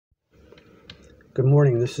Good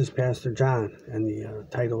morning, this is Pastor John, and the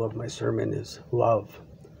title of my sermon is Love.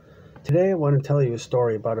 Today I want to tell you a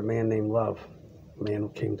story about a man named Love, a man who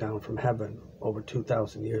came down from heaven over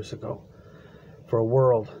 2,000 years ago for a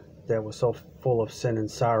world that was so full of sin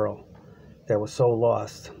and sorrow, that was so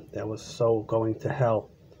lost, that was so going to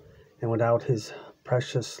hell, and without his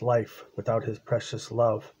precious life, without his precious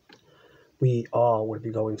love, we all would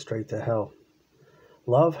be going straight to hell.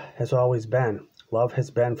 Love has always been. Love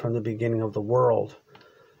has been from the beginning of the world.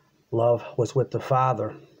 Love was with the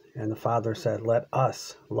Father, and the Father said, "Let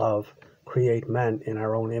us, love, create men in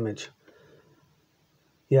our own image."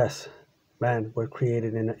 Yes, men were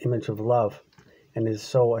created in the image of love, and it is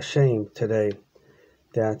so a shame today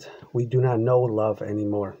that we do not know love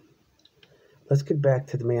anymore. Let's get back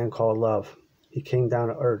to the man called Love. He came down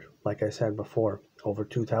to earth, like I said before, over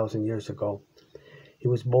 2,000 years ago. He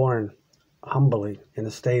was born humbly in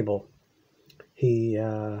a stable. He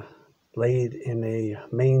laid in a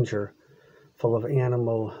manger full of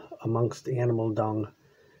amongst animal dung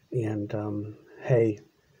and hay,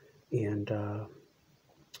 and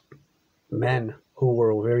men who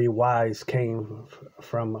were very wise came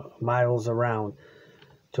from miles around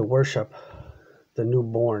to worship the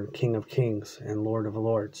newborn King of Kings and Lord of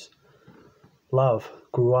Lords. Love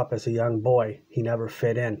grew up as a young boy. He never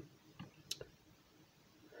fit in.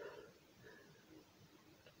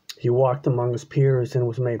 He walked among his peers and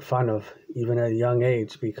was made fun of, even at a young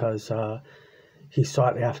age, because he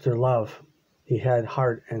sought after love. He had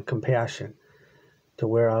heart and compassion, to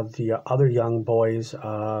where the other young boys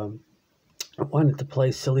wanted to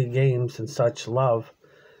play silly games and such. Love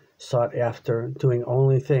sought after doing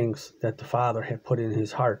only things that the Father had put in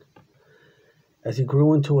his heart. As he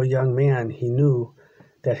grew into a young man, he knew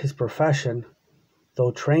that his profession,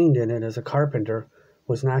 though trained in it as a carpenter,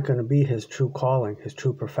 was not going to be his true calling, his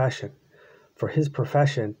true profession. For his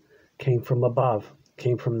profession came from above,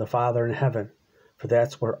 came from the Father in heaven, for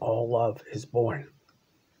that's where all love is born.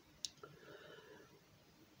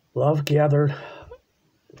 Love gathered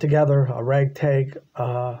together a ragtag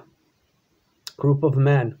group of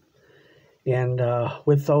men, and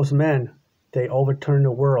with those men, they overturned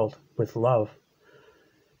the world with love.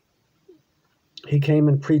 He came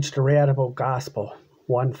and preached a radical gospel,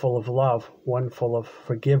 one full of love, one full of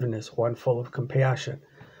forgiveness, one full of compassion,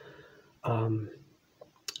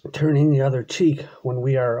 turning the other cheek when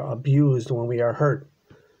we are abused, when we are hurt,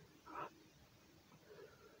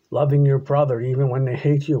 loving your brother even when they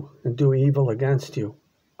hate you and do evil against you,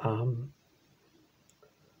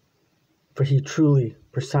 for he truly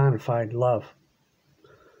personified love.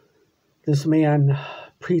 This man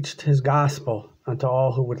preached his gospel unto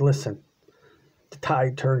all who would listen. The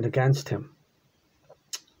tide turned against him.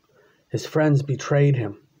 His friends betrayed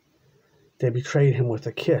him. They betrayed him with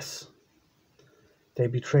a kiss. They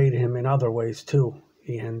betrayed him in other ways too.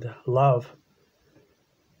 And Love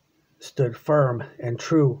stood firm and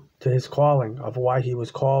true to his calling of why he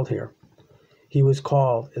was called here. He was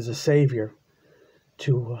called as a Savior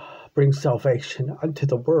to bring salvation unto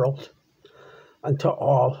the world, unto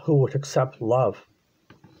all who would accept love.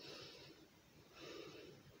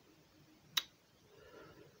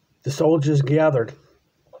 The soldiers gathered,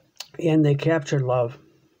 and they captured Love,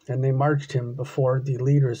 and they marched him before the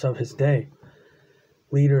leaders of his day,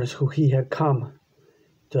 leaders who he had come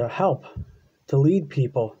to help, to lead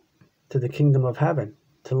people to the kingdom of heaven,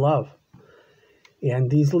 to love. And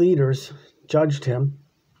these leaders judged him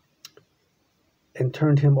and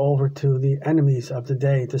turned him over to the enemies of the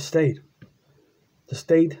day, the state. The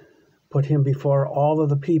state put him before all of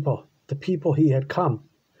the people he had come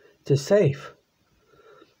to save,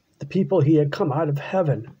 the people he had come out of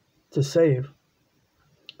heaven to save.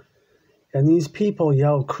 And these people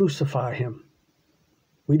yelled, "Crucify him.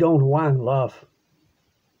 We don't want love."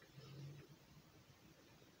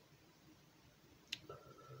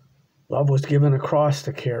 Love was given a cross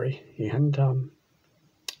to carry, and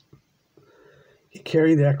he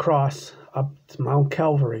carried that cross up to Mount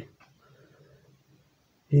Calvary.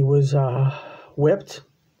 He was whipped,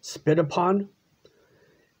 spit upon,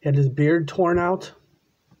 had his beard torn out,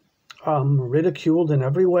 ridiculed in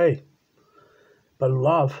every way. But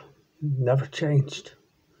love never changed.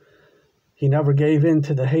 He never gave in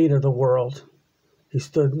to the hate of the world. He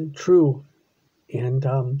stood true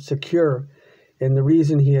and secure in the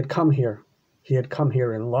reason he had come here. He had come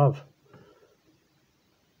here in love.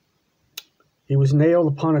 He was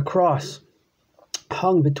nailed upon a cross,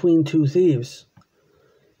 hung between two thieves.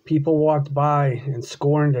 People walked by and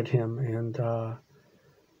scorned at him and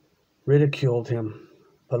ridiculed him.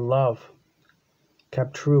 But Love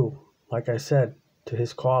kept true, like I said, to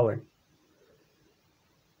his calling,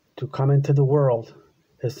 to come into the world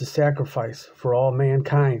as the sacrifice for all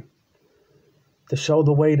mankind, to show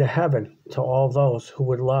the way to heaven to all those who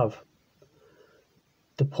would love,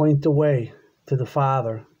 to point the way to the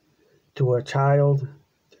Father, to a child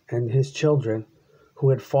and his children who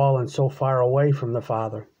had fallen so far away from the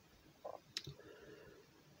Father.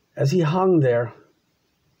 As he hung there,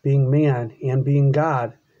 being man and being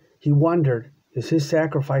God, he wondered, is his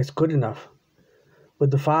sacrifice good enough?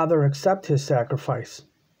 Would the Father accept his sacrifice?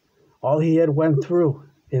 All he had went through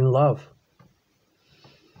in love.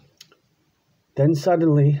 Then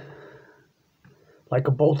suddenly, like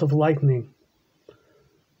a bolt of lightning,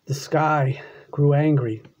 the sky grew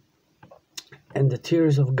angry, and the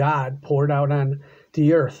tears of God poured out on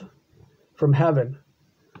the earth from heaven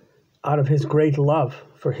out of his great love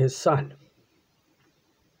for his Son.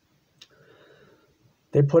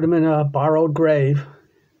 They put him in a borrowed grave,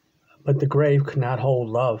 but the grave could not hold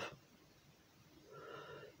love.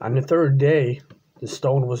 On the third day, the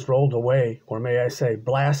stone was rolled away, or may I say,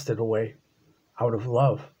 blasted away, out of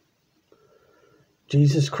love.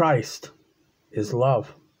 Jesus Christ is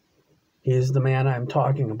love. He is the man I'm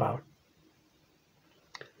talking about.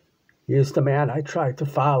 He is the man I try to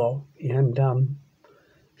follow, and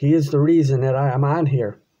he is the reason that I am on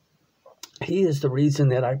here. He is the reason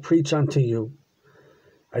that I preach unto you.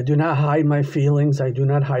 I do not hide my feelings. I do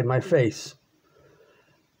not hide my face.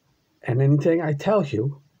 And anything I tell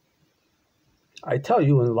you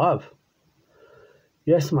in love.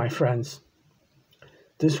 Yes, my friends,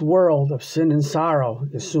 this world of sin and sorrow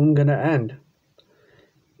is soon going to end.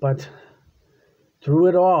 But through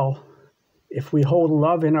it all, if we hold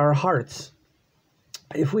love in our hearts,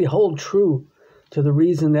 if we hold true to the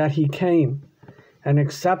reason that he came and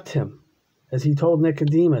accept him, as he told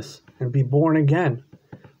Nicodemus, and be born again,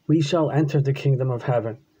 we shall enter the kingdom of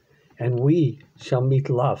heaven, and we shall meet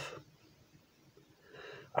love.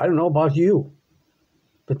 I don't know about you,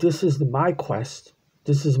 but this is my quest.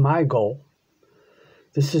 This is my goal.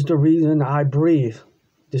 This is the reason I breathe.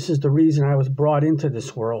 This is the reason I was brought into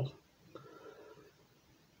this world.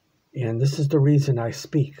 And this is the reason I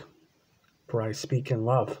speak, for I speak in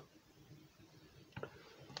love.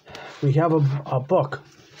 We have a book,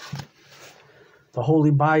 the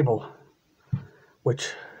Holy Bible, which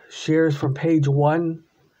shares from page 1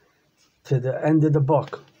 to the end of the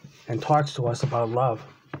book and talks to us about love.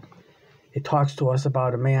 It talks to us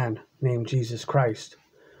about a man named Jesus Christ,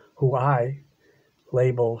 who I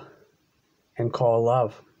label and call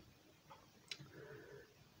love.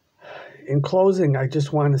 In closing, I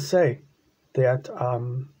just want to say that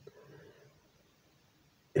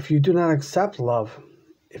if you do not accept love,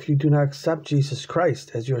 if you do not accept Jesus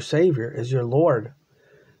Christ as your Savior, as your Lord,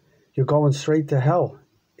 you're going straight to hell.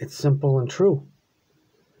 It's simple and true.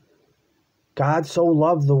 God so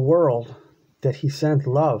loved the world that he sent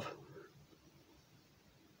love,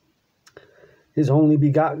 his only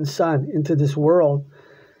begotten Son, into this world,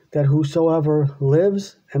 that whosoever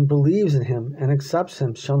lives and believes in him and accepts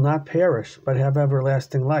him shall not perish, but have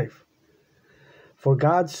everlasting life. For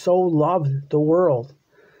God so loved the world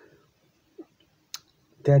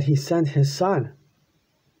that he sent his Son.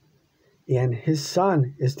 And his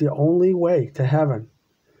Son is the only way to heaven.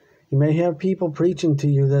 You may have people preaching to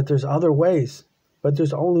you that there's other ways, but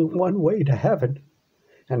there's only one way to heaven,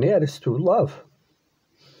 and that is through love.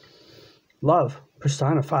 Love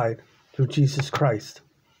personified through Jesus Christ.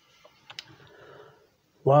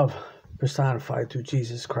 Love personified through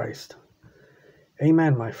Jesus Christ.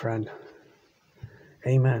 Amen, my friend.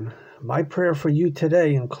 Amen. My prayer for you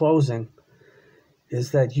today in closing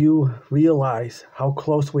is that you realize how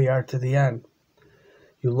close we are to the end.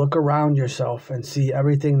 You look around yourself and see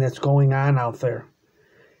everything that's going on out there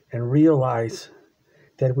and realize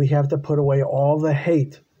that we have to put away all the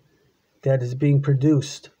hate that is being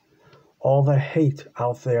produced, all the hate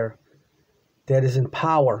out there that is in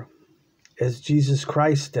power, as Jesus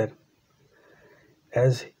Christ did,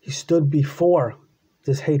 as he stood before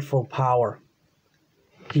this hateful power.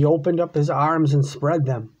 He opened up his arms and spread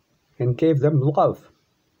them and gave them love.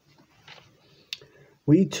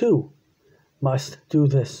 We too must do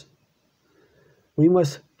this. We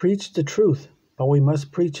must preach the truth, but we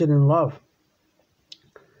must preach it in love.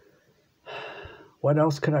 What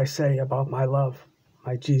else could I say about my love,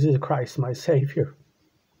 my Jesus Christ, my Savior?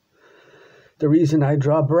 The reason I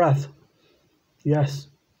draw breath, yes,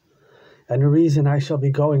 and the reason I shall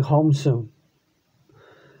be going home soon,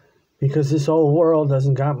 because this old world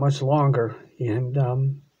doesn't got much longer,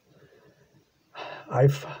 and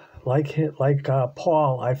I've like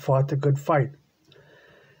Paul, I fought the good fight.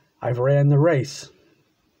 I've ran the race,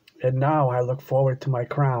 and now I look forward to my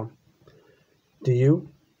crown. Do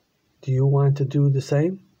you? Do you want to do the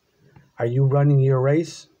same? Are you running your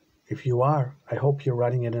race? If you are, I hope you're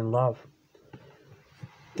running it in love.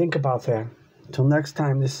 Think about that. Until next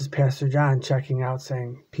time, this is Pastor John checking out,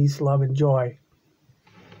 saying, peace, love, and joy.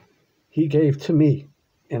 He gave to me,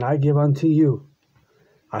 and I give unto you.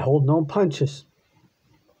 I hold no punches.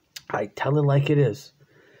 I tell it like it is.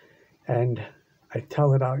 And I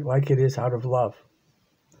tell it out like it is out of love.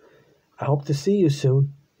 I hope to see you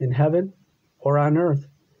soon in heaven or on earth.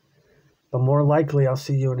 But more likely I'll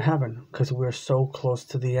see you in heaven because we're so close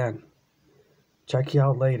to the end. Check you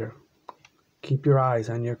out later. Keep your eyes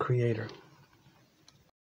on your Creator.